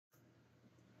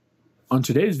On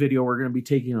today's video, we're going to be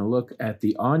taking a look at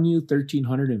the ONEWYU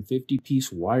 1350-piece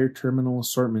wire terminal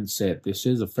assortment set. This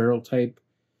is a ferrule type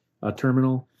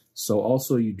terminal, so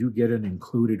also you do get an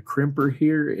included crimper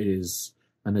here. It is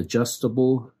an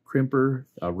adjustable crimper,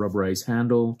 a rubberized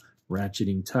handle,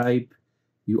 ratcheting type.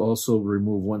 You also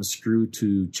remove one screw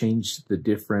to change the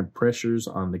different pressures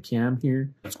on the cam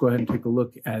here. Let's go ahead and take a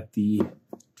look at the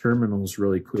terminals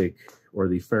really quick, or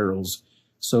the ferrules.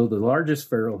 So the largest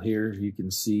ferrule here, you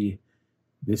can see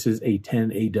this is a 10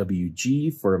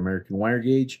 AWG for American wire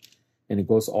gauge, and it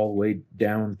goes all the way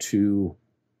down to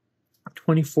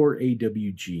 24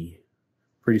 AWG.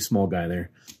 Pretty small guy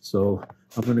there. So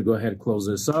I'm going to go ahead and close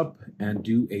this up and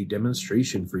do a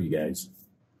demonstration for you guys.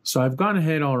 So I've gone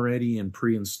ahead already and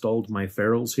pre-installed my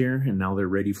ferrules here, and now they're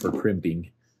ready for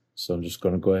crimping. So I'm just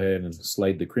going to go ahead and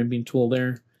slide the crimping tool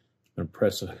there and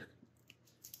press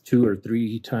 2 or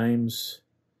 3 times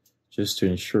just to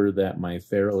ensure that my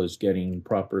ferrule is getting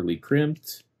properly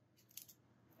crimped.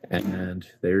 And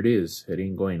there it is. It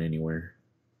ain't going anywhere.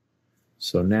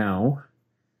 So now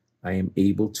I am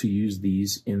able to use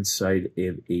these inside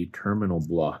of a terminal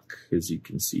block, as you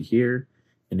can see here.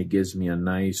 And it gives me a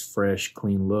nice, fresh,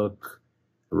 clean look.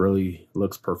 It really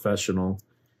looks professional.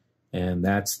 And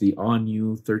that's the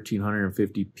ONEWYU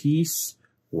 1350-piece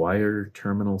wire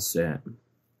terminal set.